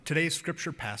Today's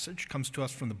scripture passage comes to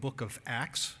us from the book of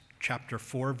Acts, chapter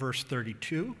 4, verse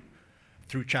 32,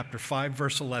 through chapter 5,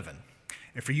 verse 11.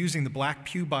 If you're using the Black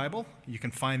Pew Bible, you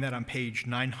can find that on page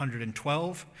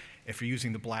 912. If you're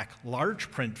using the black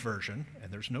large print version, and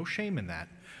there's no shame in that,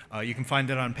 you can find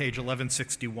it on page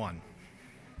 1161.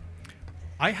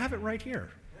 I have it right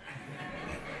here.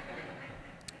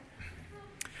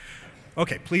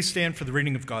 Okay, please stand for the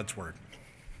reading of God's word.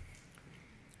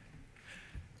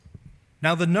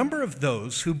 Now the number of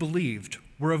those who believed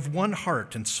were of one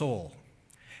heart and soul,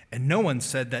 and no one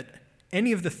said that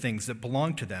any of the things that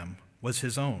belonged to them was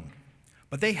his own,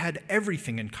 but they had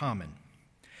everything in common.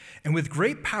 And with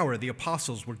great power the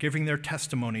apostles were giving their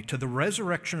testimony to the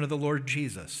resurrection of the Lord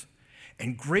Jesus,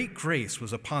 and great grace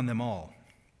was upon them all.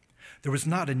 There was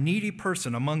not a needy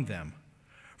person among them,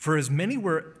 for as many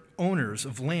were owners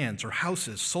of lands or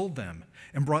houses sold them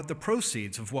and brought the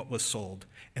proceeds of what was sold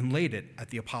and laid it at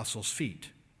the apostles' feet,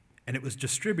 and it was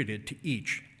distributed to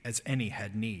each as any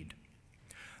had need.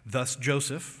 Thus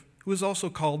Joseph, who was also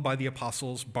called by the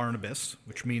apostles Barnabas,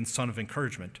 which means son of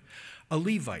encouragement, a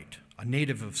Levite, a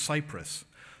native of Cyprus,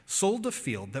 sold a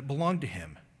field that belonged to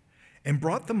him and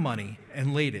brought the money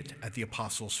and laid it at the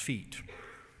apostles' feet.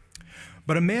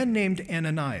 But a man named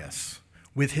Ananias,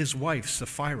 with his wife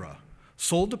Sapphira,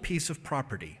 sold a piece of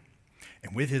property,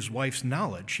 and with his wife's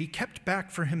knowledge he kept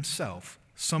back for himself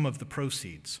some of the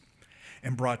proceeds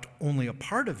and brought only a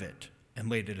part of it and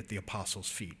laid it at the apostles'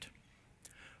 feet.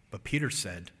 But Peter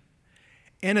said,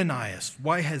 Ananias,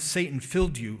 why has Satan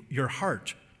filled your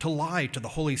heart to lie to the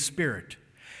Holy Spirit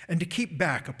and to keep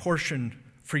back a portion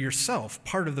for yourself,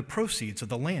 part of the proceeds of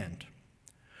the land?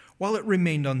 While it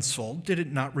remained unsold, did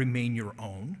it not remain your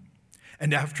own?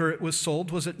 And after it was sold,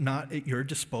 was it not at your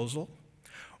disposal?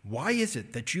 Why is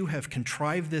it that you have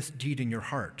contrived this deed in your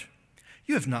heart?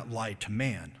 You have not lied to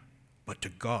man, but to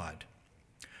God.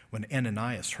 When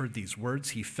Ananias heard these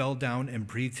words, he fell down and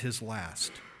breathed his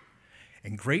last.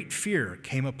 And great fear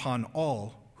came upon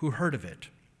all who heard of it.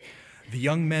 The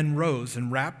young men rose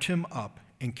and wrapped him up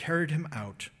and carried him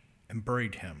out and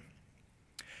buried him.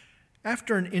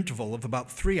 After an interval of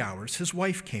about 3 hours, his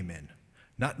wife came in,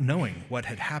 not knowing what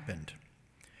had happened.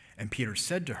 And Peter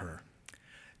said to her,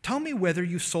 Tell me whether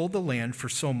you sold the land for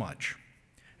so much.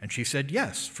 And she said,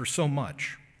 Yes, for so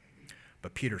much.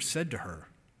 But Peter said to her,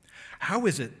 How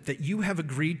is it that you have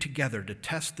agreed together to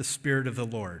test the Spirit of the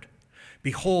Lord?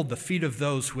 Behold, the feet of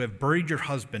those who have buried your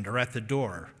husband are at the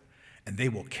door, and they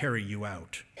will carry you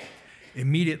out.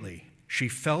 Immediately she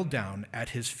fell down at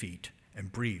his feet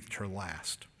and breathed her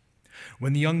last.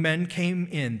 When the young men came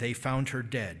in, they found her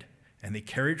dead, and they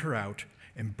carried her out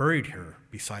and buried her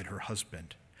beside her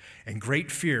husband. And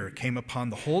great fear came upon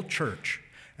the whole church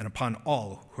and upon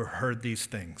all who heard these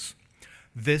things.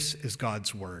 This is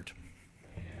God's word.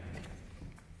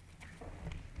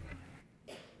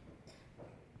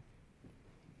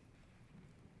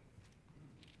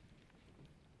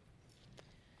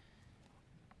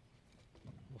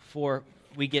 Before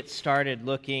we get started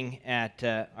looking at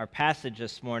our passage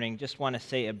this morning, just want to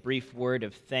say a brief word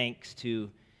of thanks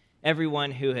to everyone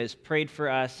who has prayed for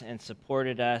us and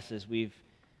supported us as we've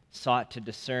sought to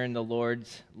discern the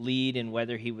Lord's lead in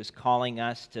whether he was calling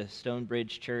us to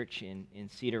Stonebridge Church in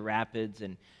Cedar Rapids.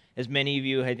 And as many of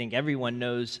you, I think everyone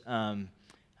knows,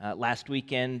 last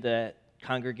weekend the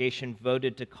congregation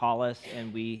voted to call us,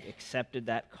 and we accepted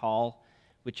that call,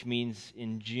 which means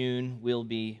in June we'll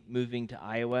be moving to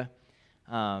Iowa.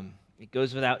 It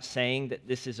goes without saying that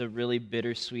this is a really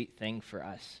bittersweet thing for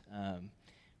us.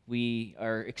 We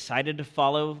are excited to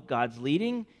follow God's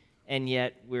leading, and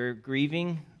yet we're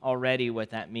grieving already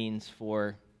what that means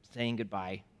for saying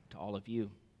goodbye to all of you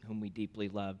whom we deeply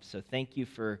love. So thank you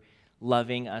for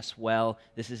loving us well.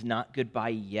 This is not goodbye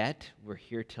yet. We're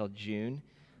here till June.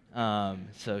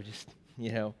 So just,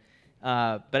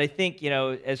 but I think,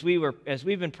 as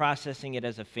we've been processing it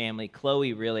as a family,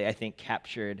 Chloe really, I think,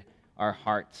 captured our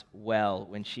hearts well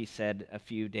when she said a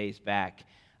few days back,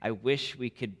 I wish we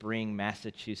could bring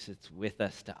Massachusetts with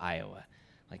us to Iowa.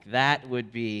 Like, that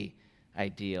would be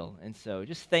ideal. And so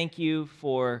just thank you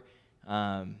for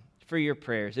your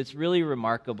prayers. It's really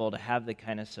remarkable to have the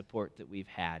kind of support that we've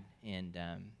had. And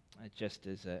just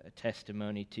as a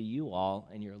testimony to you all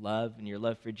and your love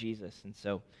for Jesus. And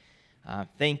so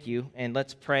thank you. And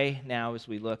let's pray now as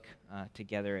we look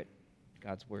together at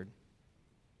God's word.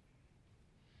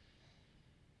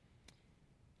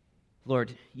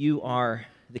 Lord, you are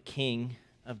the King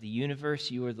of the universe.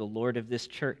 You are the Lord of this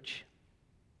church.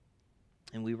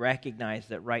 And we recognize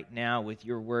that right now, with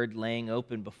your word laying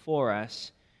open before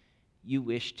us, you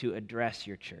wish to address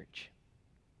your church.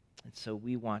 And so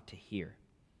we want to hear.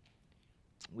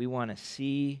 We want to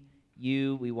see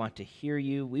you. We want to hear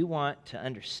you. We want to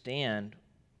understand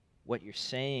what you're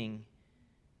saying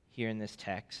here in this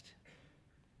text.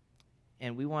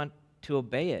 And we want to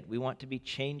obey it. We want to be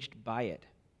changed by it.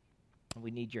 And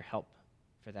we need your help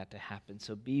for that to happen.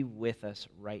 So be with us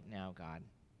right now, God.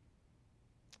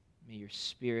 May your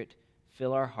Spirit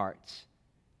fill our hearts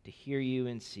to hear you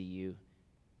and see you,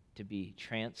 to be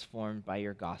transformed by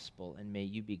your gospel, and may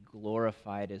you be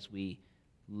glorified as we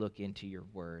look into your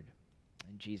word.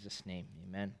 In Jesus' name,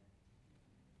 amen.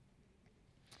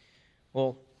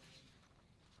 Well,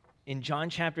 in John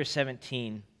chapter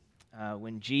 17,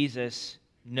 when Jesus,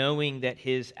 knowing that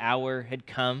his hour had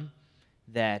come,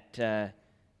 that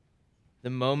the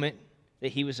moment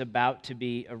that he was about to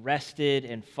be arrested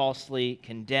and falsely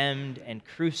condemned and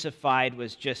crucified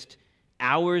was just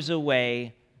hours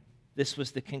away. This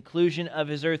was the conclusion of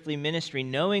his earthly ministry.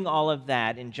 Knowing all of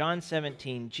that, in John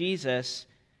 17, Jesus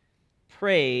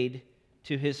prayed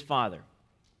to his Father.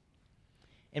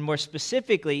 And more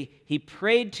specifically, he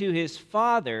prayed to his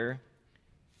Father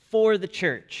for the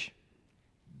church.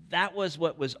 That was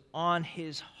what was on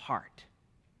his heart.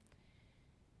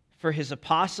 For his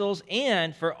apostles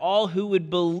and for all who would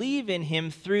believe in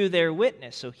him through their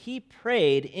witness. So he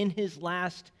prayed in his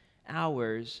last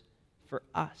hours for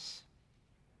us.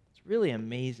 It's really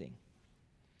amazing.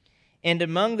 And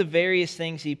among the various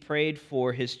things he prayed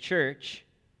for his church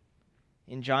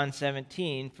in John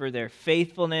 17, for their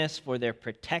faithfulness, for their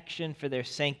protection, for their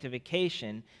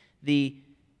sanctification, the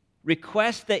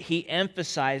request that he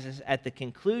emphasizes at the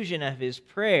conclusion of his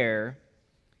prayer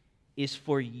is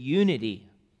for unity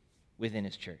within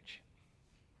his church.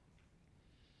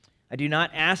 I do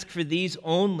not ask for these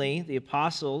only, the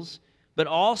apostles, but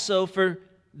also for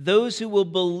those who will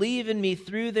believe in me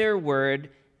through their word,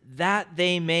 that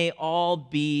they may all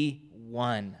be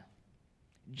one.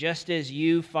 Just as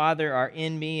you, Father, are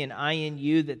in me and I in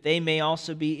you, that they may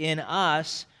also be in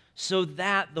us, so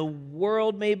that the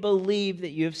world may believe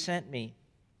that you have sent me.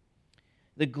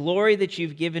 The glory that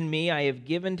you've given me, I have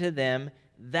given to them,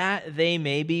 that they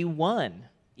may be one,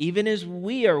 even as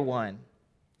we are one.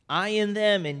 I in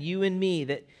them and you in me,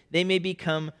 that they may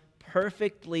become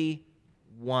perfectly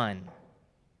one,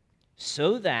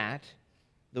 so that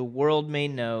the world may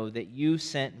know that you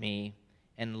sent me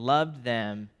and loved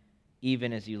them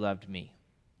even as you loved me.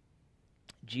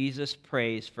 Jesus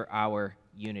prays for our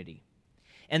unity.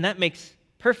 And that makes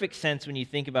perfect sense when you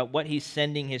think about what he's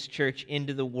sending his church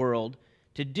into the world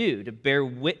to do, to bear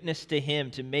witness to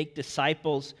him, to make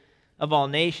disciples of all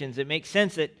nations. It makes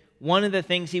sense that one of the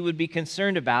things he would be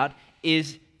concerned about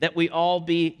is that we all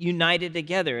be united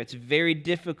together. It's very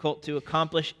difficult to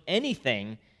accomplish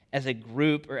anything as a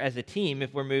group or as a team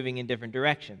if we're moving in different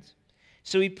directions.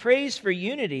 So he prays for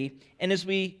unity, and as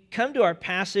we come to our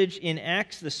passage in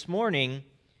Acts this morning,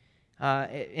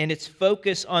 and its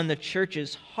focus on the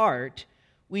church's heart,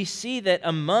 we see that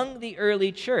among the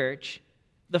early church,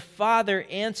 the Father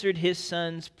answered his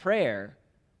Son's prayer.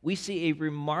 We see a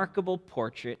remarkable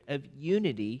portrait of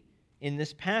unity in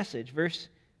this passage. Verse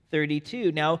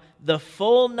 32, now the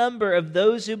full number of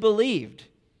those who believed,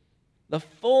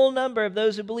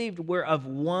 were of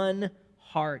one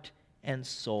heart and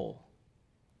soul.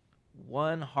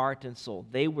 One heart and soul.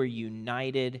 They were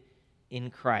united in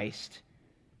Christ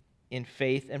in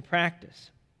faith and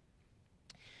practice.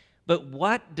 But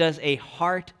what does a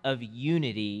heart of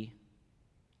unity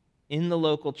in the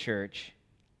local church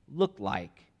look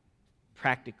like,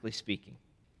 practically speaking?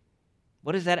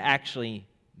 What does that actually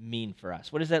mean for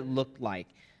us? What does that look like?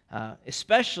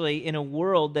 Especially in a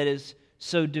world that is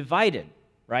so divided,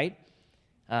 right?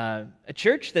 A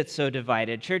church that's so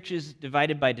divided. Churches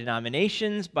divided by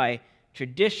denominations, by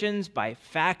traditions, by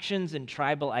factions and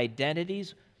tribal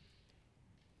identities.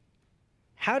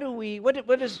 What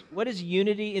does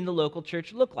unity in the local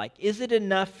church look like? Is it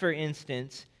enough, for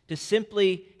instance, to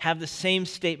simply have the same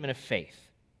statement of faith?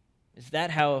 Is that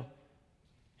how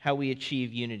we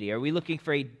achieve unity? Are we looking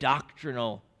for a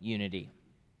doctrinal unity?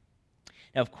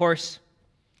 Now, of course,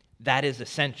 that is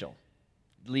essential,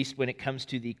 at least when it comes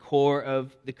to the core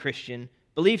of the Christian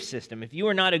belief system. If you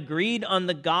are not agreed on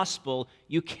the gospel,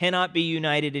 you cannot be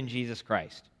united in Jesus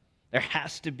Christ. There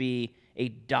has to be a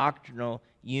doctrinal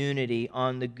unity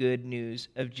on the good news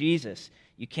of Jesus.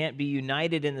 You can't be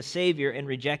united in the Savior and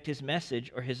reject his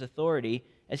message or his authority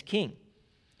as king.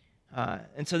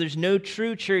 And so there's no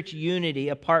true church unity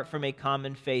apart from a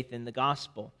common faith in the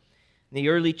gospel. The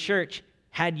early church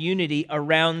had unity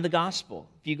around the gospel.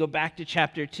 If you go back to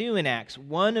chapter 2 in Acts,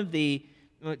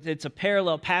 it's a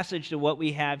parallel passage to what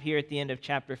we have here at the end of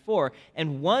chapter 4,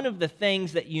 and one of the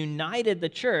things that united the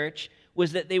church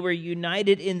was that they were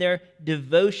united in their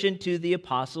devotion to the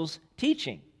apostles'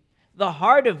 teaching, the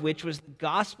heart of which was the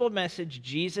gospel message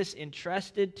Jesus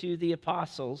entrusted to the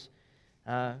apostles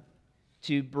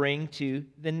to bring to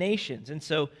the nations. And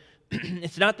so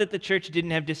it's not that the church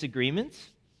didn't have disagreements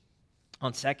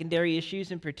on secondary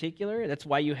issues in particular. That's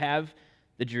why you have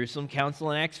the Jerusalem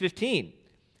Council in Acts 15,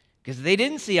 because they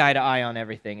didn't see eye to eye on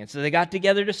everything, and so they got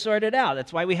together to sort it out.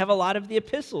 That's why we have a lot of the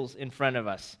epistles in front of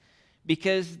us,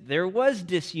 because there was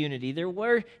disunity, there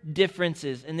were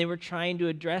differences, and they were trying to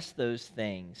address those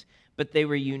things. But they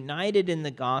were united in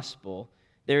the gospel.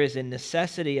 There is a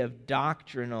necessity of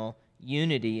doctrinal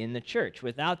unity in the church.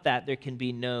 Without that, there can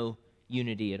be no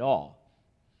unity at all.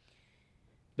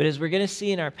 But as we're going to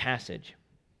see in our passage,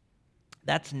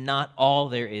 that's not all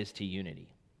there is to unity.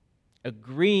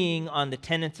 Agreeing on the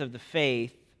tenets of the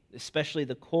faith, especially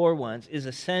the core ones, is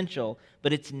essential,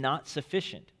 but it's not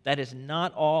sufficient. That is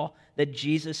not all that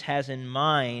Jesus has in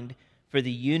mind for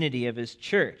the unity of his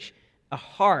church. A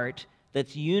heart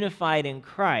that's unified in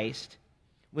Christ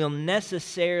will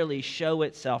necessarily show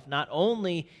itself not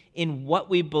only in what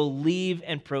we believe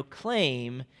and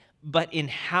proclaim, but in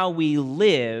how we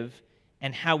live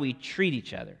and how we treat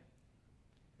each other.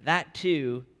 That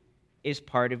too is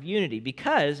part of unity.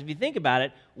 Because if you think about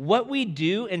it, what we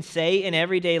do and say in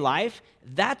everyday life,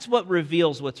 that's what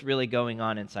reveals what's really going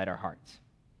on inside our hearts.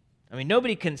 I mean,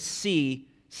 nobody can see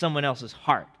someone else's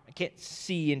heart. I can't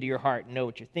see into your heart and know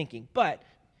what you're thinking. But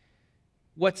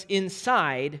what's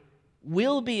inside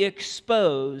will be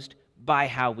exposed by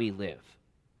how we live.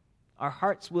 Our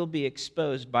hearts will be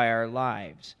exposed by our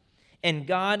lives. And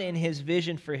God, in his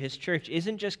vision for his church,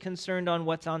 isn't just concerned on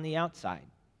what's on the outside.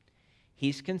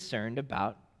 He's concerned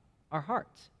about our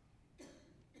hearts.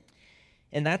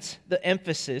 And that's the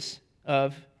emphasis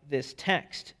of this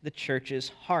text, the church's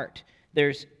heart.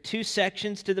 There's two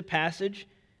sections to the passage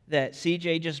that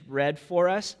CJ just read for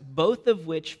us, both of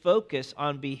which focus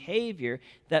on behavior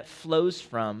that flows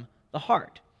from the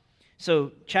heart.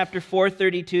 So chapter 4,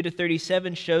 32 to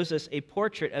 37 shows us a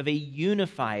portrait of a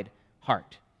unified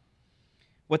heart.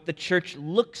 What the church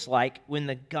looks like when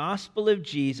the gospel of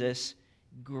Jesus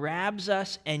grabs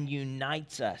us and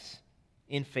unites us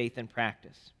in faith and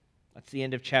practice. That's the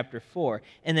end of chapter 4.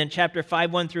 And then chapter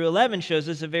 5, 1 through 11 shows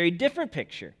us a very different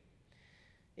picture.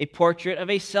 A portrait of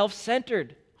a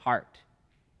self-centered heart.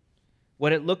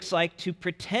 What it looks like to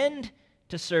pretend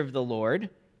to serve the Lord,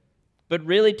 but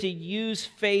really to use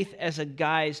faith as a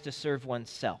guise to serve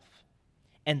oneself.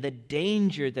 And the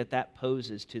danger that that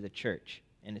poses to the church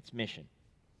and its mission.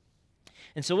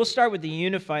 And so we'll start with the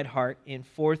unified heart in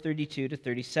 4:32 to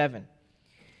 37.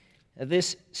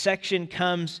 This section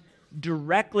comes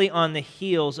directly on the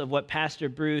heels of what Pastor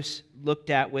Bruce looked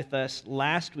at with us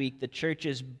last week, the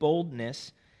church's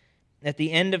boldness. At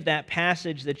the end of that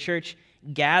passage, the church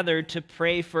gathered to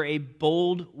pray for a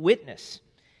bold witness.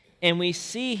 And we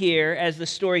see here, as the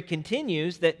story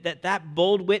continues, that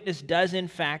bold witness does in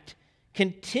fact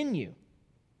continue.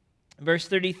 Verse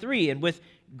 33, and with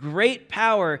great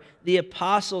power, the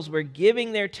apostles were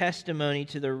giving their testimony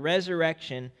to the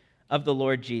resurrection of the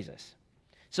Lord Jesus.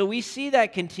 So we see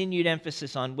that continued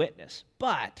emphasis on witness.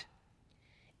 But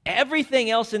everything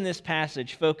else in this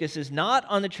passage focuses not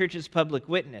on the church's public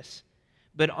witness,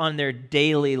 but on their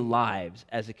daily lives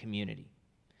as a community.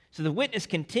 So the witness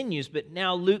continues, but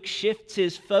now Luke shifts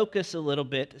his focus a little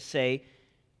bit to say,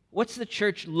 what's the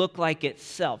church look like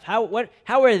itself? How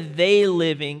are they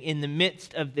living in the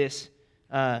midst of this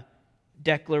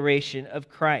declaration of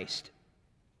Christ?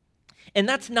 And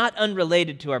that's not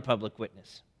unrelated to our public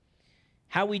witness.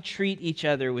 How we treat each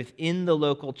other within the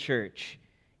local church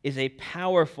is a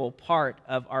powerful part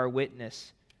of our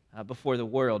witness before the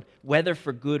world, whether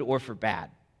for good or for bad,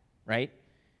 right?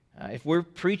 If we're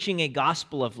preaching a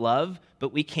gospel of love,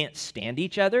 but we can't stand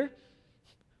each other,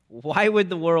 why would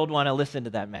the world want to listen to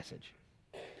that message?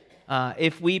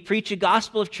 If we preach a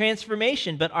gospel of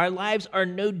transformation, but our lives are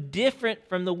no different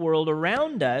from the world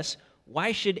around us,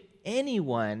 why should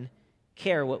anyone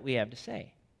care what we have to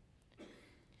say?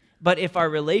 But if our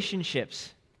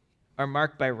relationships are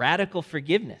marked by radical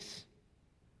forgiveness,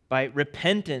 by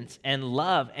repentance and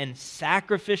love and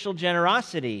sacrificial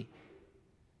generosity,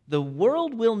 the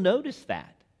world will notice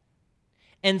that.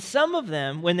 And some of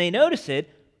them, when they notice it,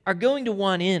 are going to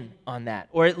want in on that,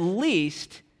 or at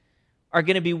least are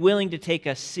going to be willing to take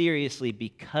us seriously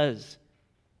because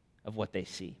of what they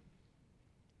see.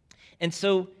 And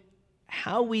so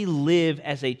how we live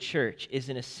as a church is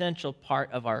an essential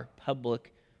part of our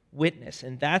public witness,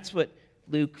 and that's what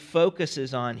Luke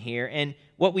focuses on here. And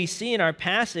what we see in our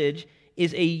passage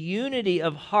is a unity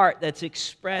of heart that's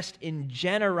expressed in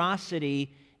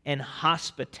generosity and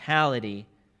hospitality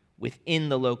within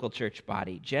the local church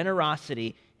body.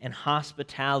 Generosity and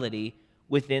hospitality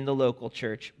within the local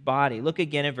church body. Look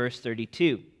again at verse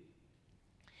 32.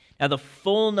 Now the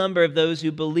full number of those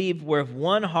who believed were of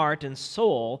one heart and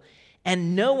soul,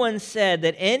 and no one said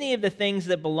that any of the things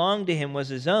that belonged to him was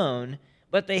his own,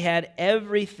 but they had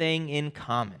everything in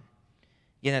common.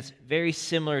 Again, that's very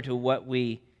similar to what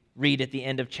we read at the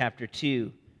end of chapter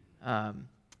 2.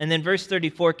 And then verse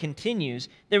 34 continues,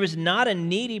 there was not a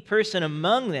needy person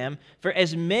among them, for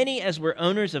as many as were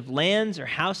owners of lands or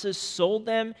houses sold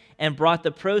them and brought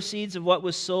the proceeds of what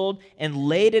was sold and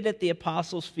laid it at the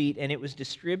apostles' feet, and it was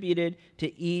distributed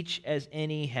to each as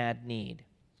any had need.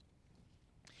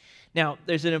 Now,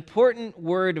 there's an important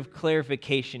word of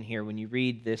clarification here when you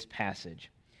read this passage.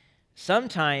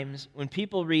 Sometimes when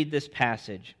people read this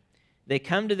passage, they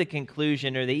come to the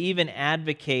conclusion, or they even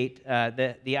advocate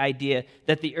the idea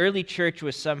that the early church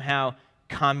was somehow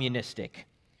communistic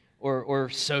or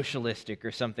socialistic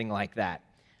or something like that.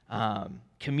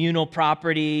 Communal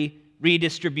property,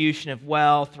 redistribution of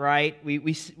wealth, right?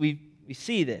 We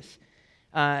see this.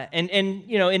 And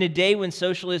you know, in a day when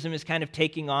socialism is kind of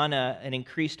taking on an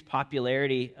increased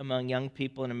popularity among young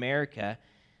people in America,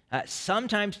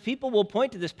 sometimes people will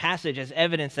point to this passage as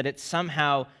evidence that it's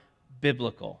somehow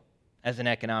biblical as an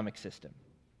economic system.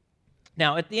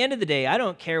 Now, at the end of the day, I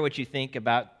don't care what you think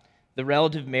about the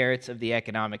relative merits of the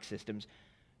economic systems.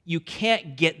 You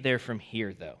can't get there from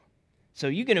here, though. So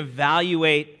you can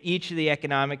evaluate each of the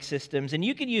economic systems, and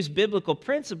you can use biblical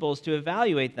principles to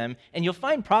evaluate them, and you'll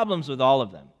find problems with all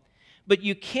of them. But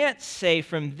you can't say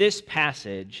from this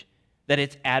passage that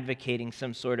it's advocating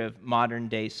some sort of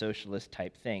modern-day socialist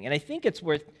type thing. And I think it's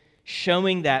worth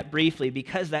showing that briefly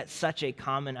because that's such a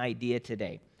common idea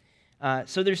today.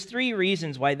 So there's three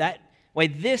reasons why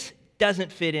this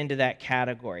doesn't fit into that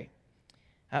category.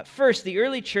 First, the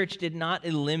early church did not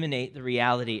eliminate the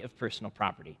reality of personal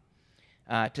property.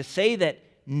 To say that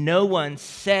no one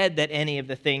said that any of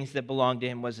the things that belonged to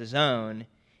him was his own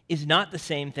is not the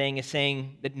same thing as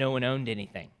saying that no one owned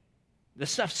anything. The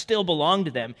stuff still belonged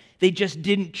to them. They just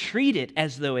didn't treat it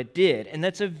as though it did, and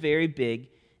that's a very big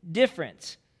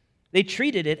difference. They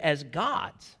treated it as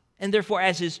God's, and therefore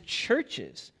as his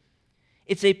churches.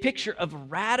 It's a picture of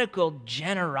radical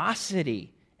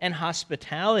generosity and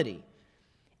hospitality.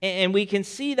 And we can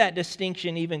see that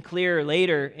distinction even clearer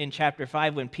later in chapter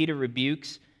 5 when Peter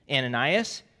rebukes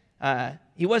Ananias.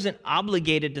 He wasn't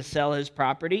obligated to sell his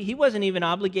property. He wasn't even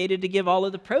obligated to give all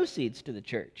of the proceeds to the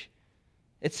church.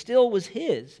 It still was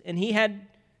his, and he had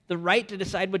the right to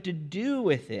decide what to do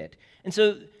with it. And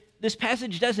so this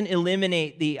passage doesn't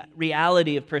eliminate the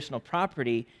reality of personal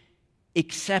property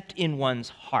except in one's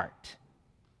heart,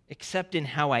 except in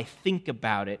how I think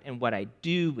about it and what I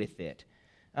do with it.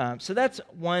 So that's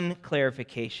one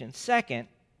clarification. Second,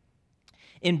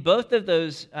 in both of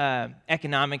those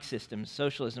economic systems,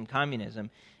 socialism,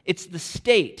 communism, it's the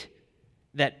state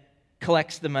that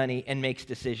collects the money and makes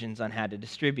decisions on how to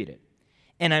distribute it.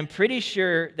 And I'm pretty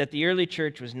sure that the early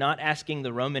church was not asking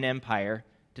the Roman Empire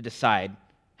to decide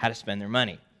how to spend their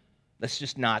money. That's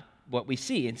just not what we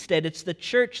see. Instead, it's the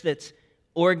church that's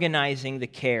organizing the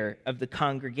care of the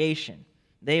congregation.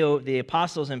 The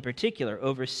apostles in particular,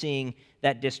 overseeing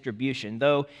that distribution.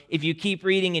 Though, if you keep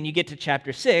reading and you get to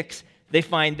chapter 6, they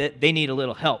find that they need a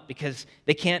little help because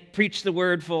they can't preach the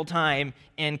word full time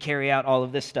and carry out all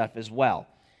of this stuff as well.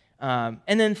 And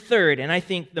then third, and I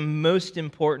think the most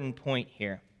important point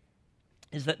here,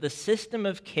 is that the system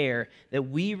of care that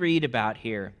we read about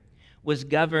here was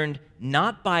governed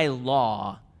not by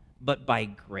law, but by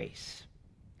grace.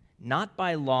 Not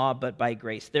by law, but by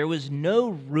grace. There was no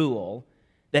rule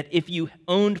that if you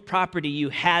owned property, you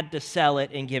had to sell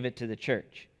it and give it to the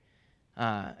church.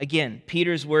 Again,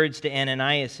 Peter's words to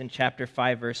Ananias in chapter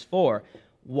 5, verse 4,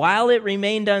 while it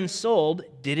remained unsold,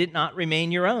 did it not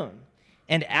remain your own?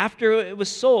 And after it was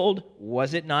sold,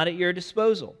 was it not at your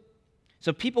disposal?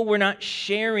 So people were not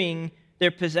sharing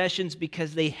their possessions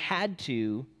because they had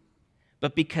to,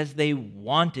 but because they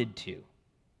wanted to.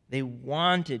 They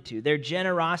wanted to. Their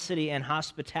generosity and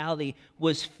hospitality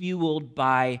was fueled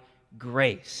by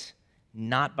grace,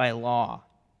 not by law.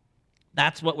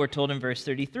 That's what we're told in verse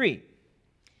 33.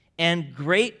 And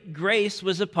great grace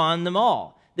was upon them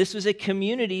all. This was a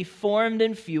community formed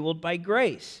and fueled by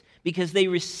grace. Because they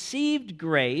received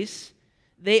grace,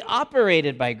 they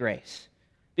operated by grace.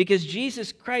 Because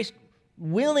Jesus Christ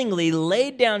willingly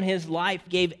laid down his life,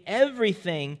 gave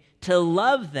everything to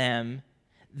love them,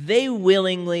 they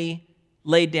willingly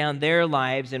laid down their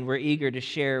lives and were eager to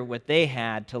share what they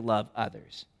had to love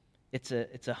others. It's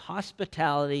a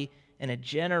hospitality and a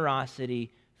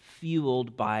generosity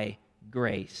fueled by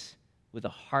grace, with a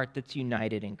heart that's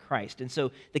united in Christ. And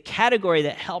so the category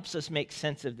that helps us make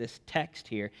sense of this text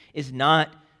here is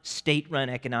not state-run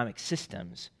economic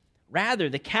systems. Rather,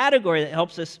 the category that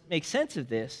helps us make sense of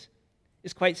this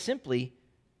is quite simply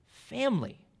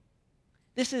family.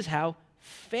 This is how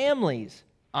families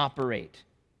operate.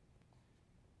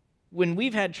 When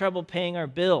we've had trouble paying our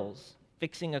bills,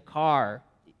 fixing a car,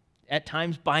 at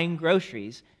times buying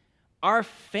groceries, our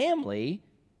family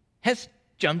has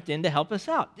jumped in to help us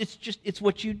out. It's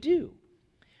what you do.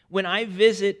 When I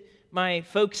visit my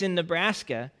folks in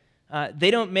Nebraska, they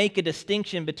don't make a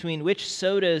distinction between which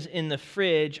sodas in the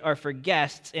fridge are for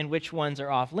guests and which ones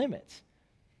are off limits.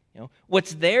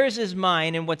 What's theirs is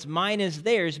mine, and what's mine is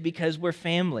theirs because we're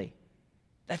family.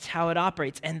 That's how it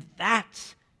operates. And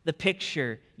that's the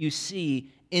picture you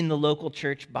see in the local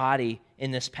church body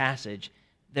in this passage.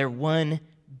 They're one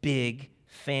big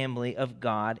family of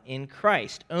God in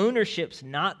Christ. Ownership's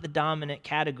not the dominant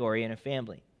category in a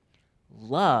family.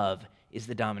 Love is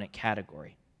the dominant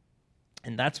category.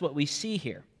 And that's what we see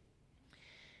here.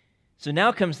 So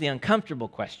now comes the uncomfortable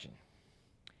question.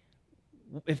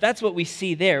 If that's what we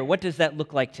see there, what does that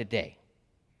look like today?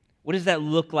 What does that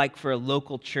look like for a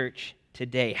local church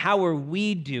today? How are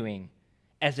we doing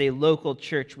as a local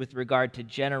church with regard to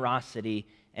generosity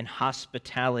and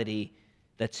hospitality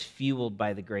that's fueled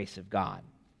by the grace of God?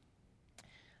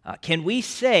 Can we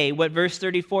say what verse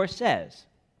 34 says?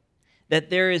 That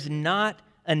there is not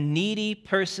a needy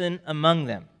person among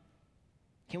them.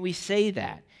 Can we say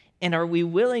that? And are we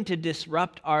willing to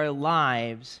disrupt our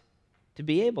lives to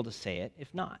be able to say it,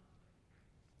 if not?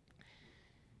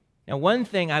 Now, one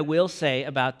thing I will say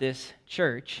about this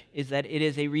church is that it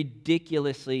is a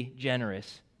ridiculously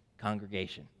generous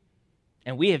congregation.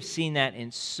 And we have seen that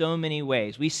in so many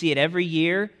ways. We see it every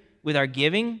year with our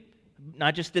giving,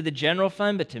 not just to the general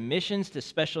fund, but to missions, to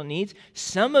special needs.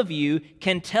 Some of you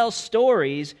can tell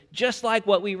stories just like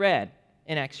what we read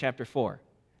in Acts chapter 4.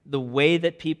 The way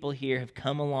that people here have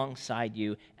come alongside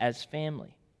you as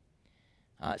family.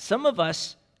 Some of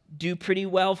us do pretty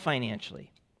well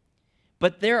financially,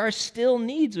 but there are still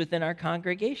needs within our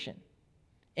congregation.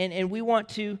 And we want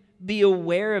to be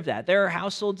aware of that. There are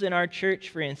households in our church,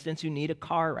 for instance, who need a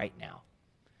car right now.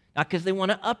 Not because they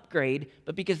want to upgrade,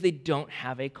 but because they don't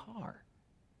have a car.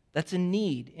 That's a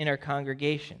need in our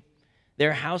congregation.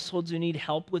 There are households who need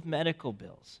help with medical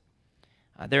bills.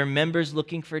 There are members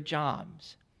looking for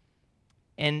jobs.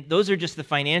 And those are just the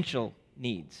financial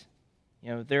needs.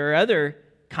 There are other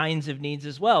kinds of needs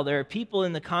as well. There are people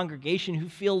in the congregation who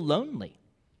feel lonely,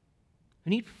 who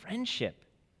need friendship.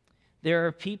 There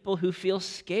are people who feel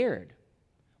scared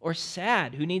or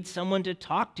sad, who need someone to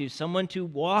talk to, someone to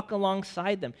walk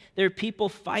alongside them. There are people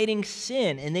fighting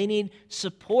sin, and they need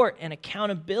support and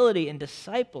accountability and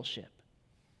discipleship.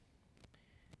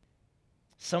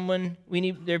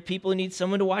 There are people who need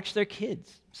someone to watch their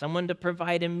kids, someone to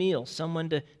provide a meal, someone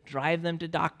to drive them to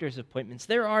doctor's appointments.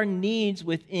 There are needs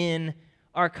within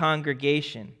our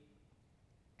congregation.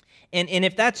 And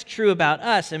if that's true about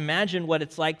us, imagine what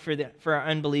it's like for our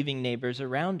unbelieving neighbors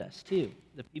around us too,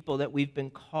 the people that we've been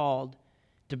called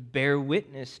to bear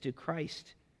witness to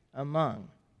Christ among.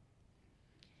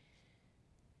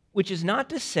 Which is not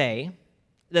to say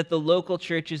that the local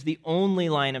church is the only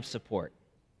line of support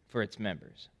for its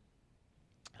members.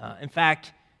 In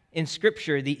fact, in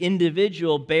Scripture, the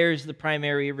individual bears the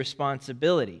primary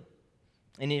responsibility.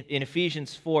 In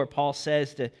Ephesians 4, Paul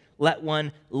says to let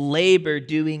one labor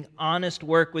doing honest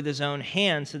work with his own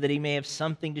hands so that he may have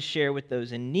something to share with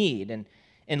those in need.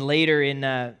 And later in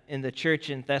the church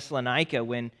in Thessalonica,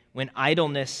 when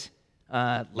idleness,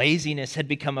 laziness had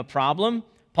become a problem,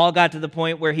 Paul got to the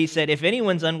point where he said, if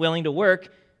anyone's unwilling to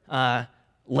work,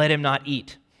 let him not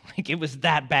eat. Like it was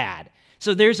that bad.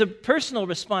 So there's a personal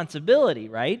responsibility,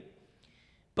 right?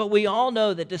 But we all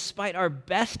know that despite our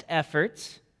best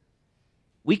efforts,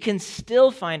 we can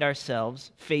still find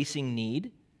ourselves facing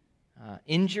need,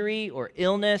 injury or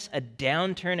illness, a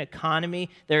downturn economy.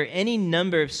 There are any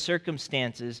number of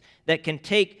circumstances that can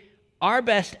take our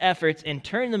best efforts and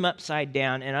turn them upside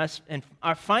down and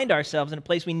find ourselves in a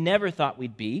place we never thought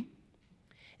we'd be.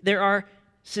 There are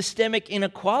systemic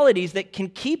inequalities that can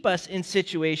keep us in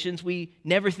situations we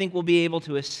never think we'll be able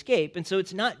to escape. And so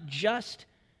it's not just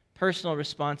personal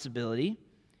responsibility.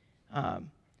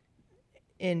 And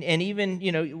even,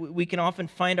 we can often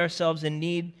find ourselves in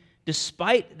need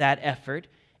despite that effort.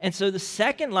 And so the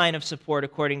second line of support,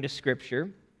 according to Scripture,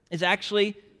 is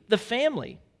actually the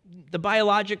family, the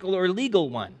biological or legal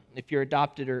one, if you're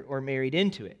adopted or married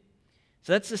into it.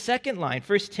 So that's the second line.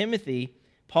 1 Timothy,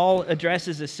 Paul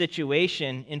addresses a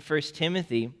situation in 1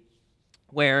 Timothy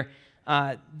where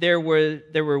there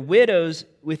were widows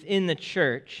within the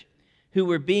church who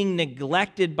were being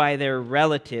neglected by their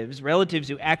relatives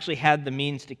who actually had the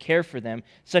means to care for them,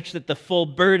 such that the full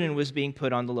burden was being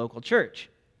put on the local church.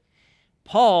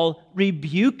 Paul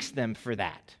rebukes them for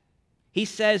that. He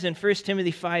says in 1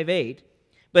 Timothy 5:8,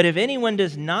 "But if anyone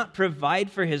does not provide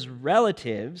for his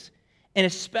relatives, and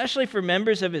especially for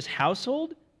members of his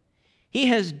household, he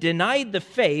has denied the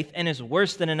faith and is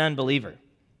worse than an unbeliever."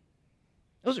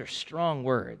 Those are strong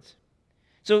words.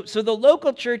 So the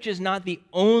local church is not the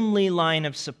only line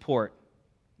of support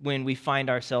when we find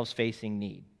ourselves facing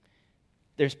need.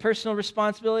 There's personal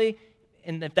responsibility,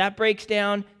 and if that breaks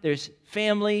down, there's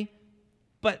family,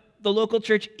 but the local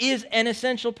church is an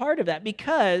essential part of that,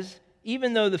 because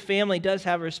even though the family does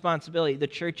have a responsibility, the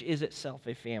church is itself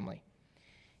a family.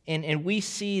 And we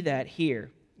see that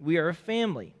here. We are a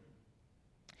family.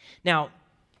 Now,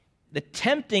 the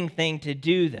tempting thing to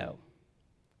do, though,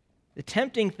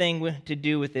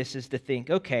 with this is to think,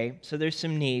 okay, so there's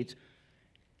some needs.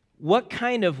 What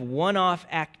kind of one-off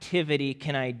activity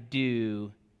can I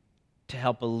do to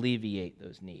help alleviate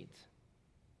those needs?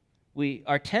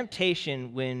 Our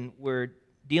temptation when we're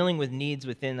dealing with needs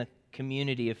within the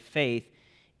community of faith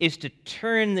is to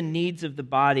turn the needs of the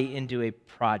body into a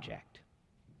project,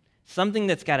 something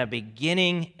that's got a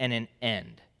beginning and an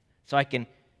end. So I can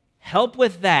help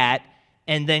with that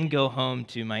and then go home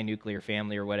to my nuclear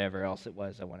family or whatever else it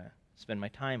was I want to spend my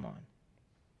time on.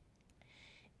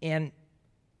 And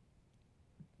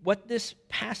what this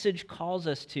passage calls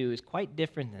us to is quite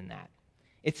different than that.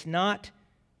 That's not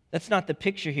the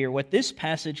picture here. What this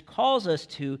passage calls us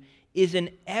to is an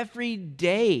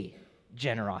everyday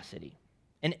generosity,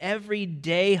 an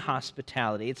everyday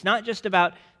hospitality. It's not just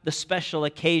about the special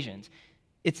occasions.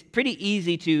 It's pretty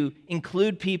easy to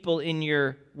include people in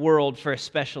your world for a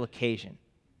special occasion.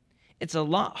 It's a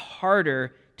lot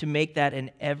harder to make that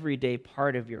an everyday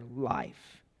part of your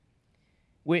life.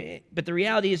 But the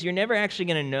reality is you're never actually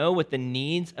going to know what the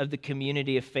needs of the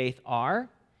community of faith are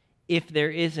if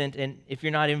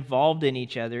you're not involved in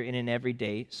each other in an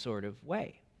everyday sort of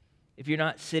way. If you're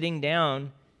not sitting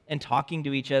down and talking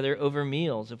to each other over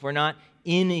meals, if we're not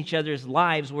in each other's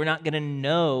lives, we're not going to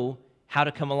know how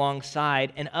to come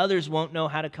alongside, and others won't know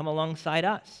how to come alongside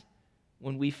us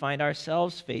when we find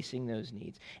ourselves facing those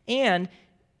needs. And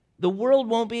the world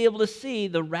won't be able to see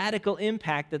the radical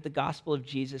impact that the gospel of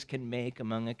Jesus can make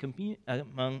among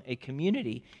a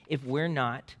community if we're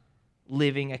not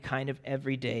living a kind of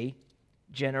everyday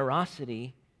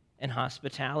generosity and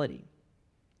hospitality.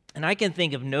 And I can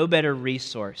think of no better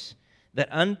resource that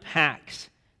unpacks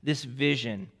this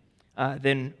vision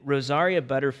than Rosaria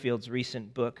Butterfield's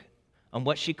recent book on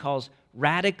what she calls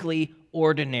radically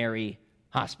ordinary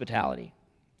hospitality.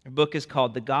 Her book is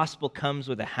called The Gospel Comes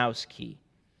with a House Key.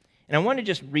 And I want to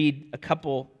just read a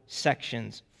couple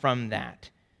sections from that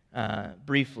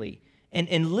briefly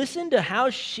and listen to how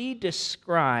she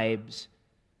describes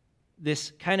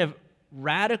this kind of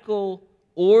radical,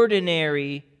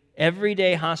 ordinary,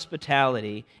 everyday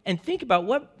hospitality, and think about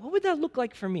what would that look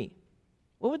like for me?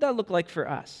 What would that look like for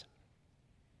us?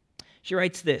 She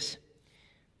writes this: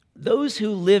 "Those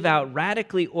who live out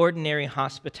radically ordinary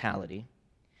hospitality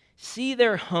see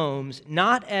their homes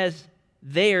not as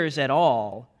theirs at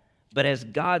all, but as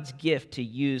God's gift to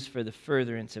use for the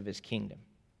furtherance of his kingdom.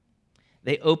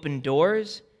 They open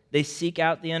doors, they seek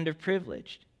out the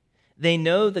underprivileged. They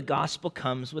know the gospel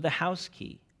comes with a house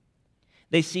key.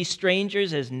 They see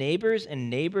strangers as neighbors and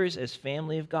neighbors as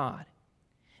family of God.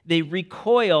 They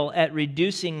recoil at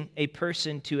reducing a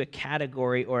person to a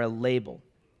category or a label.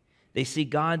 They see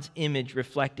God's image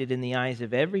reflected in the eyes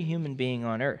of every human being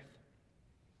on earth.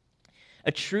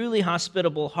 A truly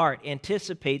hospitable heart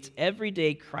anticipates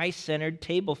everyday Christ-centered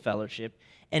table fellowship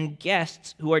and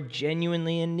guests who are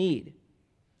genuinely in need.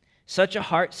 Such a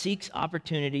heart seeks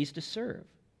opportunities to serve.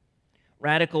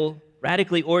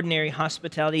 Radically ordinary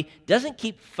hospitality doesn't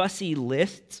keep fussy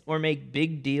lists or make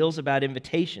big deals about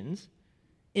invitations.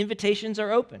 Invitations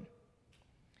are open.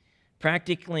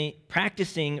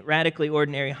 Practicing radically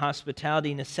ordinary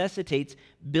hospitality necessitates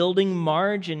building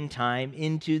margin time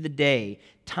into the day,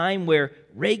 time where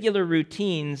regular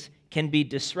routines can be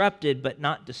disrupted but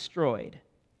not destroyed.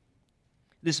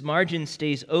 This margin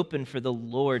stays open for the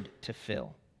Lord to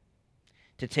fill.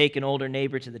 To take an older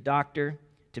neighbor to the doctor,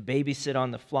 to babysit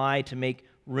on the fly, to make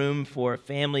room for a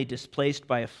family displaced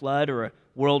by a flood or a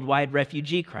worldwide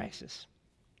refugee crisis.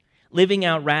 Living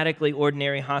out radically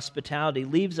ordinary hospitality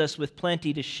leaves us with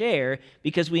plenty to share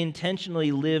because we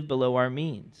intentionally live below our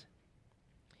means.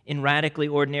 In radically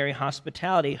ordinary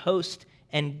hospitality, host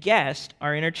and guest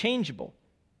are interchangeable.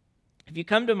 If you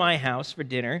come to my house for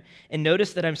dinner and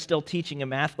notice that I'm still teaching a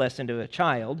math lesson to a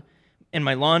child, and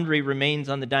my laundry remains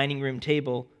on the dining room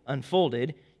table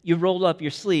unfolded, you roll up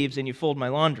your sleeves and you fold my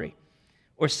laundry,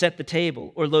 or set the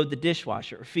table, or load the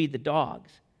dishwasher, or feed the dogs.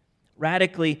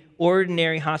 Radically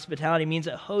ordinary hospitality means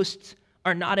that hosts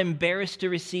are not embarrassed to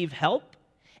receive help,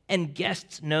 and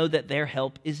guests know that their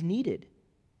help is needed.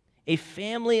 A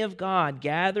family of God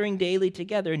gathering daily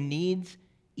together needs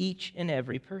each and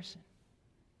every person.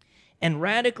 And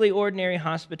radically ordinary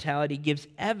hospitality gives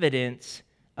evidence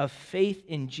of faith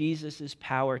in Jesus'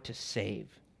 power to save.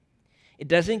 It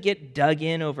doesn't get dug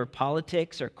in over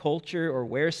politics or culture or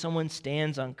where someone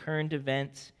stands on current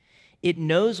events. It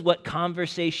knows what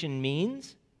conversation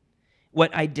means,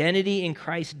 what identity in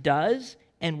Christ does,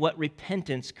 and what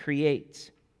repentance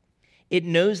creates. It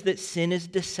knows that sin is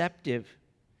deceptive.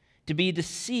 To be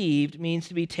deceived means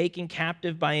to be taken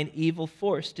captive by an evil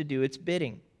force to do its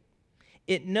bidding.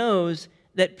 It knows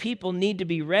that people need to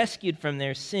be rescued from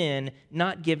their sin,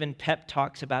 not given pep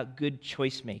talks about good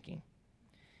choice making.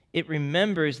 It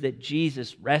remembers that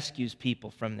Jesus rescues people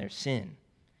from their sin.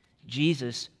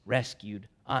 Jesus rescued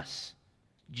us.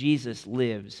 Jesus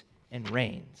lives and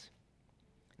reigns.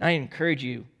 I encourage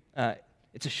you,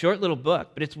 it's a short little book,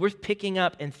 but it's worth picking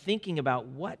up and thinking about,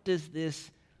 what does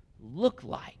this look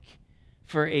like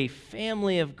for a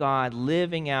family of God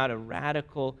living out a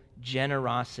radical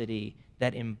generosity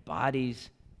that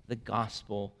embodies the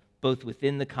gospel both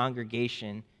within the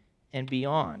congregation and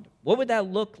beyond? What would that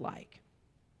look like?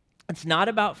 It's not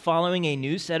about following a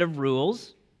new set of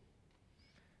rules.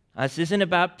 This isn't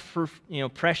about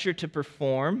pressure to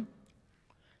perform.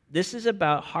 This is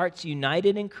about hearts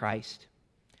united in Christ,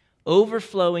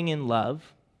 overflowing in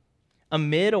love,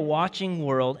 amid a watching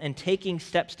world, and taking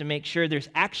steps to make sure there's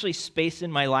actually space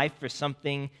in my life for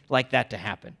something like that to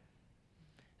happen.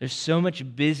 There's so much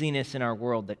busyness in our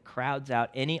world that crowds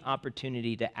out any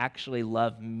opportunity to actually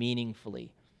love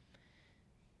meaningfully.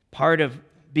 Part of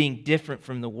being different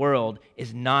from the world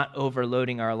is not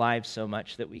overloading our lives so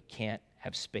much that we can't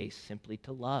have space simply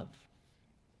to love.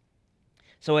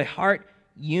 So a heart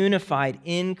unified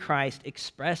in Christ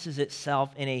expresses itself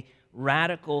in a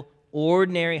radical,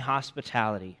 ordinary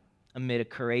hospitality amid a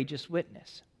courageous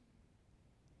witness.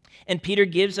 And Peter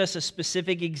gives us a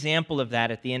specific example of that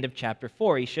at the end of chapter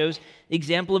 4. He shows the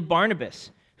example of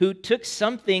Barnabas, who took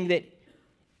something that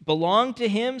belonged to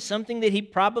him, something that he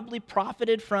probably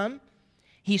profited from.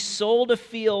 He sold a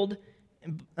field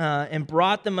and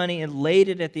brought the money and laid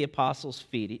it at the apostles'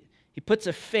 feet. He puts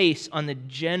a face on the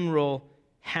general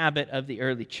habit of the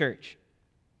early church.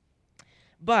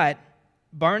 But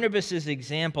Barnabas'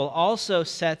 example also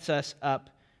sets us up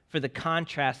for the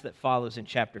contrast that follows in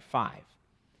chapter 5.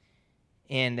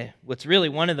 And what's really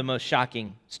one of the most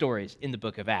shocking stories in the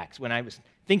book of Acts. When I was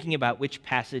thinking about which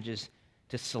passages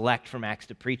to select from Acts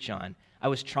to preach on, I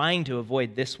was trying to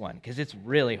avoid this one because it's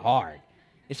really hard.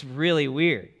 It's really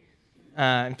weird.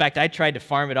 In fact, I tried to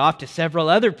farm it off to several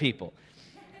other people.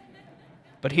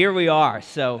 But here we are.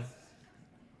 So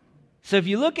if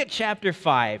you look at chapter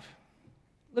 5,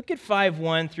 look at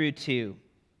 5:1 through 2.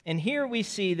 And here we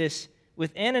see this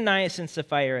with Ananias and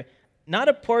Sapphira, not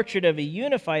a portrait of a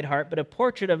unified heart, but a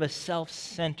portrait of a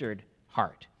self-centered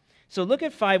heart. So look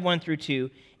at 5:1 through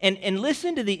 2, and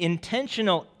listen to the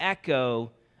intentional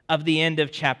echo of the end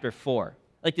of chapter 4.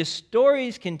 Like the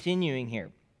story's continuing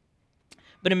here.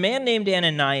 But a man named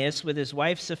Ananias with his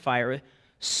wife Sapphira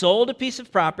sold a piece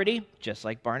of property, just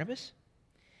like Barnabas,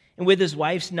 and with his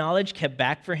wife's knowledge kept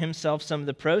back for himself some of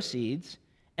the proceeds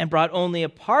and brought only a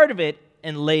part of it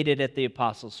and laid it at the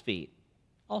apostles' feet.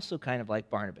 Also kind of like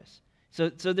Barnabas. So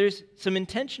there's some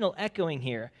intentional echoing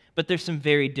here, but there's some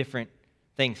very different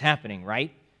things happening,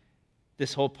 right?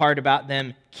 This whole part about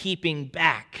them keeping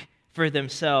back for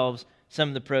themselves some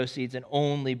of the proceeds and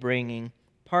only bringing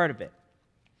part of it.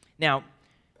 Now,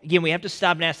 again, we have to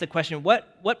stop and ask the question,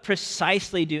 what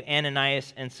precisely do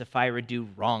Ananias and Sapphira do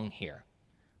wrong here?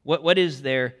 What is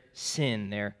their sin,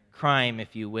 their crime,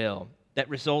 if you will, that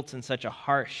results in such a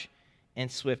harsh and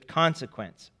swift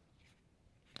consequence?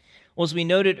 Well, as we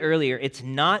noted earlier, it's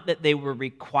not that they were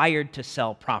required to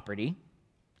sell property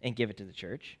and give it to the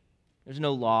church. There's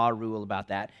no law or rule about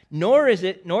that. Nor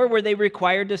were they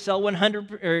required to sell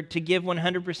 100 or to give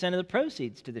 100% of the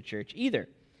proceeds to the church either.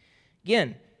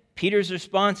 Again, Peter's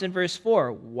response in verse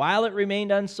 4, while it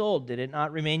remained unsold, did it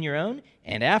not remain your own?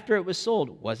 And after it was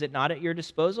sold, was it not at your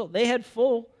disposal? They had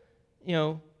full,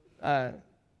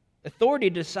 authority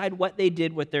to decide what they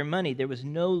did with their money. There was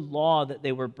no law that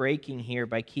they were breaking here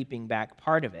by keeping back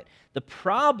part of it. The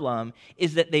problem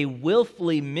is that they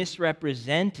willfully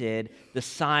misrepresented the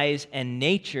size and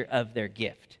nature of their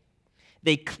gift.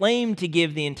 They claimed to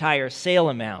give the entire sale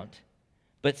amount,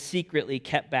 but secretly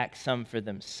kept back some for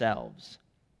themselves,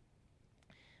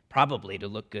 probably to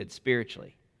look good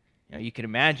spiritually. You can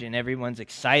imagine everyone's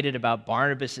excited about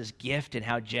Barnabas' gift and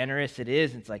how generous it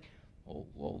is. It's like,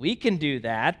 well, we can do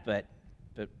that, but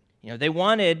they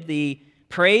wanted the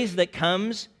praise that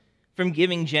comes from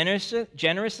giving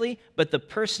generously, but the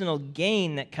personal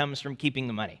gain that comes from keeping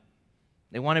the money.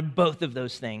 They wanted both of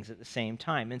those things at the same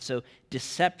time. And so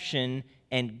deception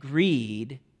and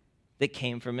greed that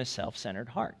came from a self-centered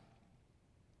heart.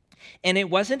 And it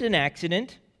wasn't an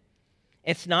accident.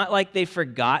 It's not like they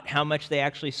forgot how much they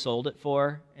actually sold it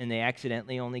for and they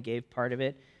accidentally only gave part of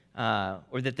it,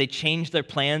 or that they changed their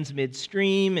plans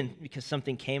midstream and because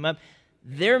something came up.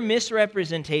 Their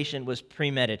misrepresentation was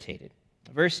premeditated.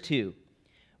 Verse 2,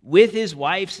 with his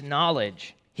wife's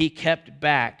knowledge, he kept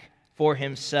back for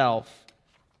himself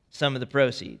some of the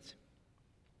proceeds.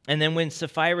 And then when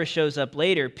Sapphira shows up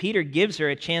later, Peter gives her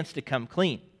a chance to come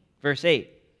clean. Verse 8,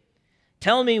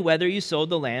 tell me whether you sold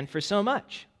the land for so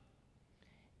much.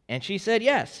 And she said,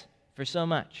 yes, for so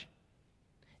much.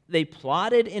 They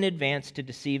plotted in advance to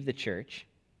deceive the church,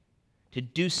 to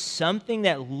do something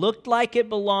that looked like it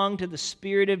belonged to the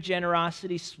spirit of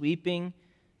generosity sweeping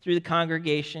through the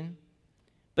congregation,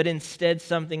 but instead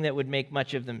something that would make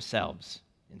much of themselves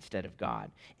instead of God.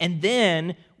 And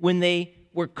then when they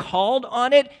were called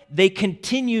on it, they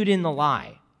continued in the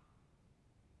lie.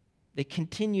 They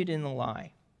continued in the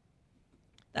lie.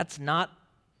 That's not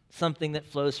something that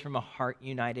flows from a heart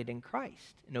united in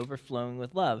Christ and overflowing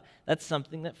with love. That's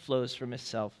something that flows from a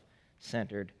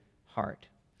self-centered heart.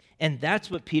 And that's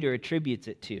what Peter attributes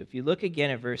it to. If you look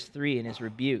again at verse 3 in his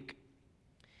rebuke,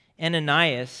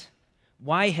 Ananias,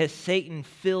 why has Satan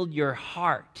filled your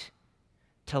heart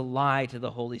to lie to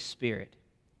the Holy Spirit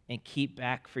and keep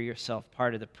back for yourself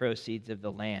part of the proceeds of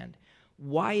the land?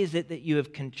 Why is it that you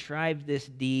have contrived this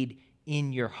deed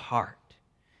in your heart?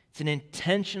 It's an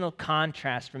intentional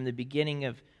contrast from the beginning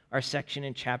of our section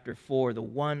in chapter 4, the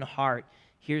one heart.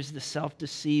 Here's the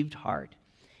self-deceived heart.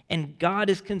 And God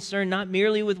is concerned not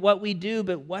merely with what we do,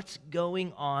 but what's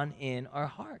going on in our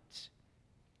hearts.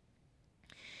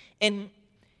 And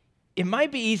it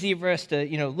might be easy for us to,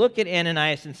 look at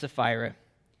Ananias and Sapphira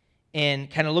and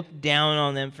kind of look down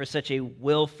on them for such a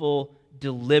willful,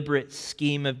 deliberate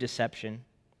scheme of deception.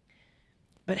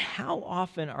 But how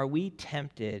often are we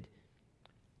tempted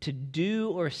to do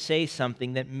or say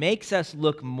something that makes us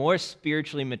look more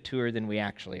spiritually mature than we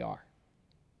actually are?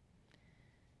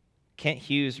 Kent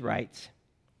Hughes writes,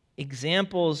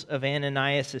 examples of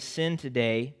Ananias' sin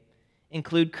today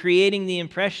include creating the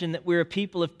impression that we're a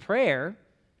people of prayer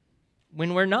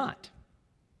when we're not,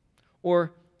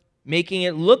 or making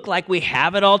it look like we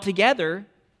have it all together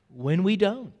when we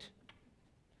don't,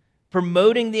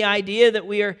 promoting the idea that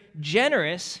we are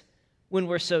generous when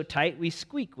we're so tight we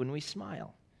squeak when we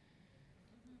smile,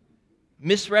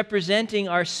 misrepresenting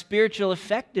our spiritual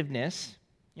effectiveness.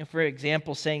 For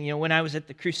example, saying, when I was at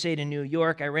the crusade in New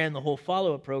York, I ran the whole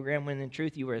follow-up program when in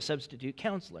truth you were a substitute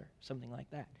counselor, something like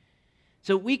that.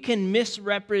 So we can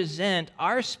misrepresent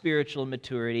our spiritual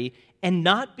maturity and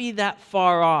not be that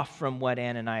far off from what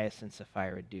Ananias and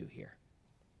Sapphira do here.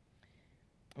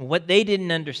 And what they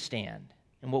didn't understand,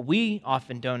 and what we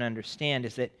often don't understand,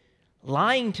 is that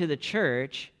lying to the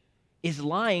church is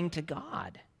lying to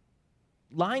God.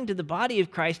 Lying to the body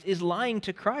of Christ is lying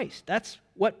to Christ. That's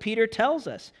what Peter tells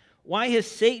us. Why has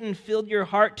Satan filled your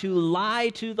heart to lie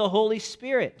to the Holy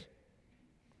Spirit?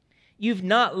 You've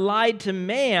not lied to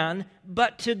man,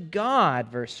 but to God,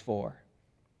 verse 4.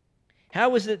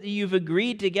 How is it that you've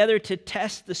agreed together to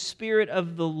test the Spirit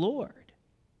of the Lord?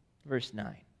 Verse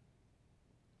 9.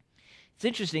 It's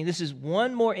interesting. This is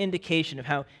one more indication of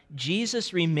how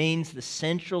Jesus remains the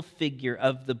central figure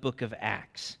of the book of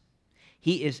Acts.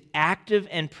 He is active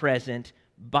and present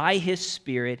by his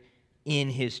Spirit in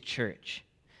his church,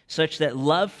 such that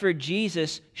love for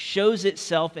Jesus shows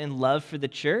itself in love for the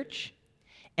church,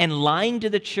 and lying to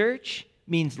the church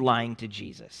means lying to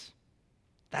Jesus.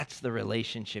 That's the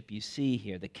relationship you see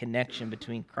here, the connection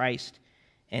between Christ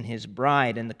and his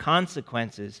bride, and the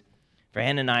consequences for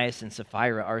Ananias and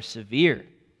Sapphira are severe.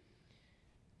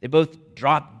 They both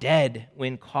drop dead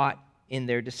when caught in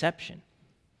their deception.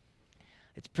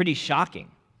 It's pretty shocking.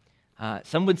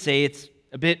 Some would say it's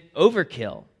a bit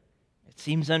overkill. It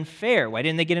seems unfair. Why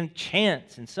didn't they get a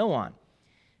chance? And so on.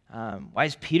 Why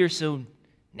is Peter so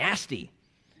nasty?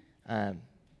 Of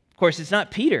course, it's not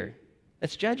Peter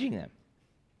that's judging them.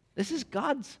 This is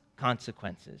God's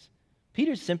consequences.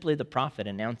 Peter's simply the prophet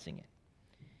announcing it.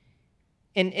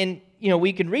 And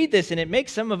we can read this and it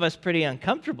makes some of us pretty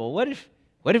uncomfortable. What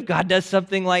if God does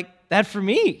something like that for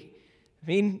me? I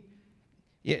mean,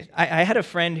 yeah, I had a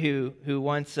friend who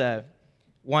once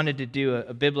wanted to do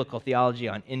a biblical theology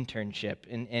on internship,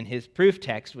 and his proof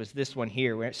text was this one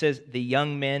here, where it says, the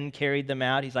young men carried them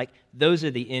out. He's like, those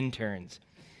are the interns.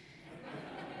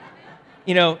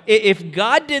 If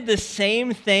God did the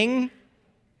same thing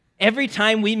every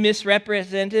time we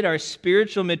misrepresented our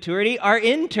spiritual maturity, our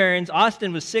interns,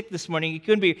 Austin was sick this morning,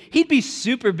 he'd be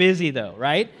super busy though,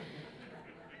 right?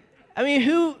 I mean,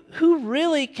 who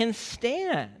really can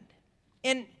stand?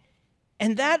 And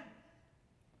that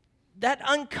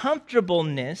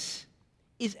uncomfortableness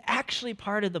is actually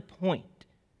part of the point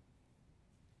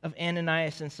of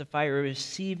Ananias and Sapphira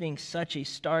receiving such a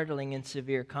startling and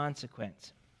severe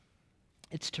consequence.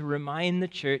 It's to remind the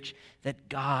church that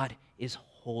God is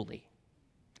holy.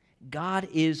 God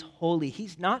is holy.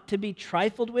 He's not to be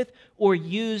trifled with or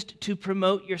used to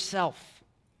promote yourself.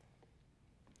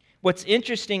 What's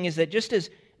interesting is that just as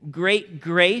great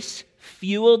grace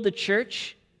fueled the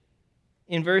church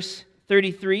in verse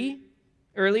 33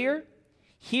 earlier,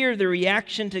 here the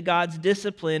reaction to God's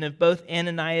discipline of both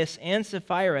Ananias and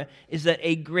Sapphira is that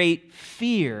a great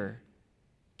fear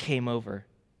came over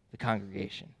the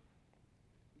congregation.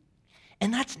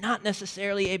 And that's not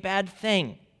necessarily a bad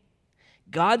thing.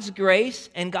 God's grace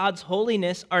and God's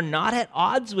holiness are not at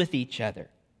odds with each other.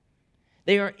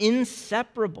 They are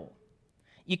inseparable.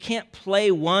 You can't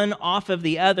play one off of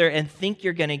the other and think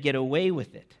you're going to get away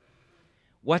with it.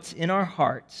 What's in our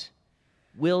hearts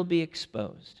will be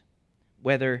exposed,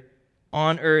 whether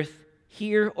on earth,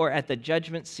 here, or at the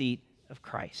judgment seat of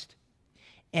Christ.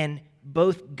 And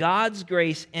both God's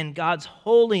grace and God's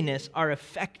holiness are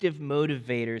effective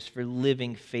motivators for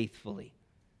living faithfully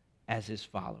as His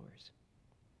followers.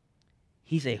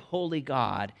 He's a holy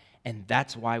God, and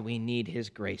that's why we need His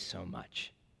grace so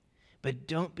much. But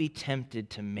don't be tempted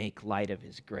to make light of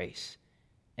His grace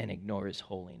and ignore His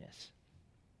holiness.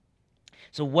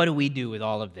 So what do we do with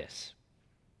all of this?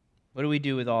 What do we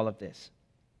do with all of this?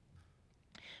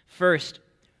 First,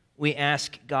 we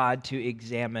ask God to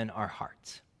examine our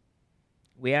hearts.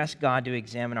 We ask God to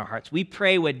examine our hearts. We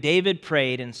pray what David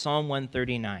prayed in Psalm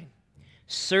 139.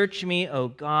 Search me, O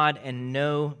God, and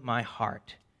know my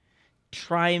heart.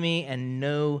 Try me and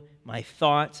know my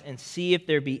thoughts, and see if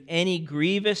there be any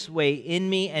grievous way in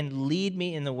me, and lead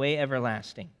me in the way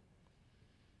everlasting.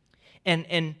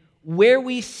 And where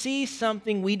we see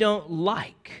something we don't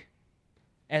like,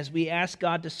 as we ask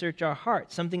God to search our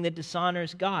hearts, something that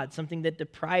dishonors God, something that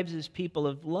deprives His people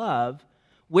of love,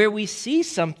 where we see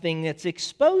something that's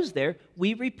exposed there,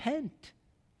 we repent.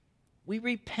 We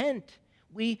repent.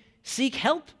 We seek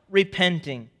help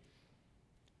repenting.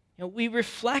 We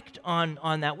reflect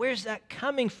on that. Where's that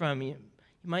coming from? You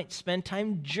might spend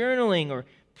time journaling or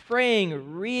praying or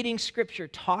reading Scripture,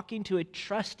 talking to a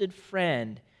trusted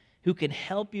friend who can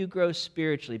help you grow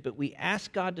spiritually. But we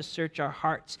ask God to search our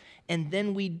hearts, and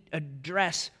then we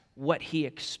address what He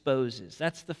exposes.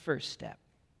 That's the first step.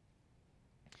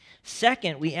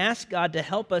 Second, we ask God to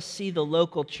help us see the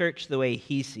local church the way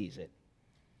He sees it.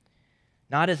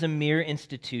 Not as a mere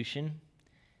institution,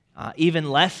 even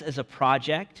less as a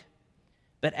project,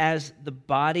 but as the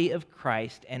body of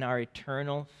Christ and our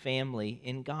eternal family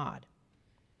in God.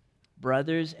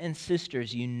 Brothers and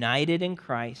sisters united in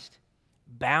Christ,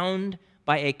 bound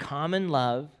by a common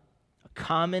love, a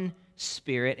common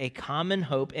spirit, a common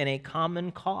hope, and a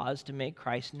common cause to make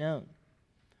Christ known.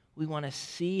 We want to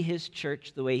see His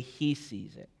church the way He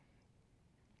sees it.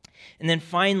 And then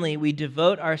finally, we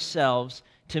devote ourselves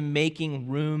to making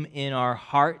room in our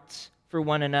hearts for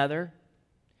one another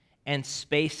and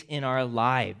space in our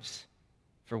lives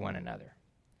for one another.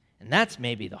 And that's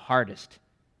maybe the hardest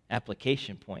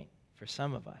application point for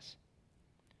some of us.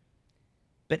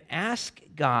 But ask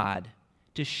God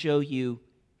to show you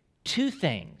two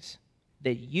things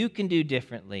that you can do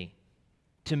differently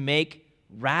to make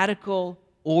radical,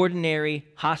 ordinary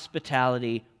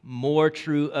hospitality more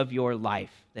true of your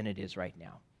life than it is right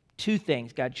now. Two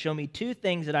things. God, show me two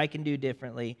things that I can do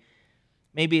differently.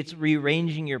 Maybe it's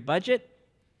rearranging your budget.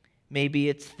 Maybe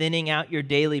it's thinning out your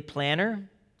daily planner,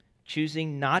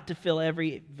 choosing not to fill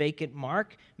every vacant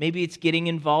mark. Maybe it's getting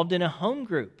involved in a home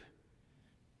group,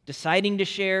 deciding to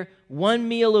share one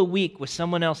meal a week with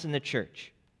someone else in the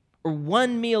church, or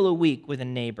one meal a week with a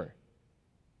neighbor.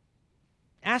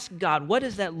 Ask God, what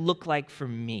does that look like for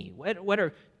me? What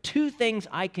are two things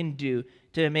I can do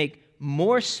to make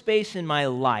more space in my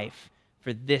life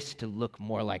for this to look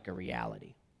more like a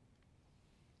reality?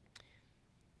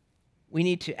 We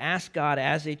need to ask God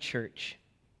as a church,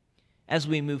 as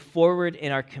we move forward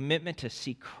in our commitment to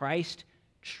see Christ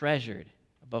treasured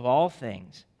above all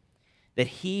things, that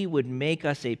He would make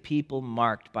us a people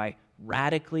marked by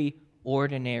radically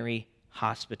ordinary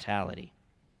hospitality.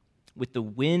 With the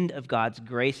wind of God's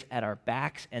grace at our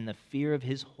backs and the fear of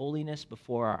his holiness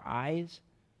before our eyes.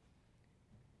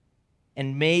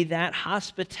 And may that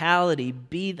hospitality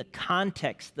be the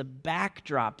context, the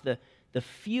backdrop, the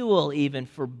fuel even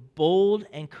for bold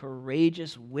and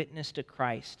courageous witness to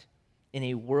Christ in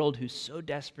a world who so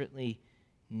desperately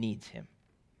needs him.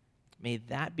 May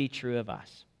that be true of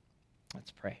us.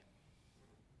 Let's pray.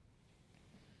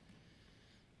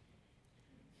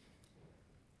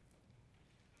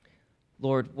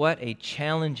 Lord, what a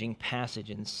challenging passage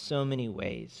in so many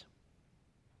ways.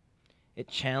 It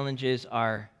challenges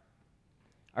our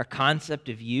concept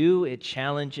of you. It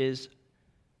challenges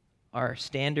our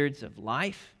standards of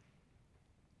life.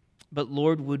 But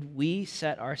Lord, would we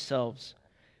set ourselves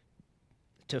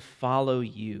to follow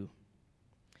you?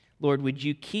 Lord, would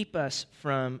you keep us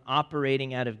from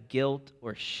operating out of guilt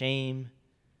or shame,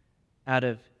 out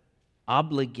of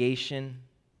obligation,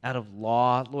 out of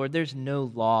law? Lord, there's no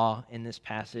law in this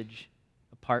passage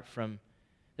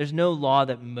there's no law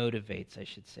that motivates, I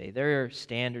should say. There are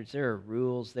standards, there are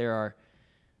rules,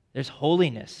 there's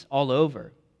holiness all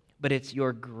over, but it's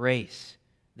your grace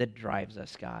that drives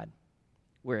us, God.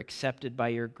 We're accepted by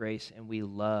your grace and we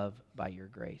love by your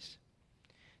grace.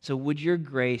 So would your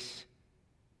grace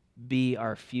be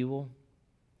our fuel?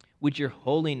 Would your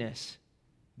holiness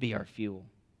be our fuel?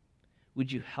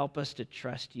 Would you help us to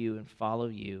trust you and follow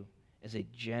you as a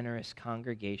generous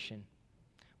congregation?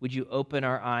 Would you open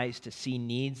our eyes to see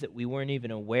needs that we weren't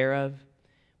even aware of?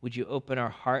 Would you open our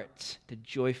hearts to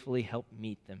joyfully help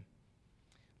meet them?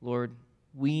 Lord,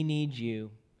 we need you,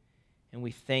 and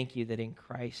we thank you that in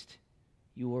Christ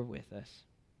you are with us.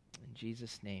 In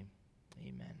Jesus' name,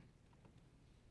 amen.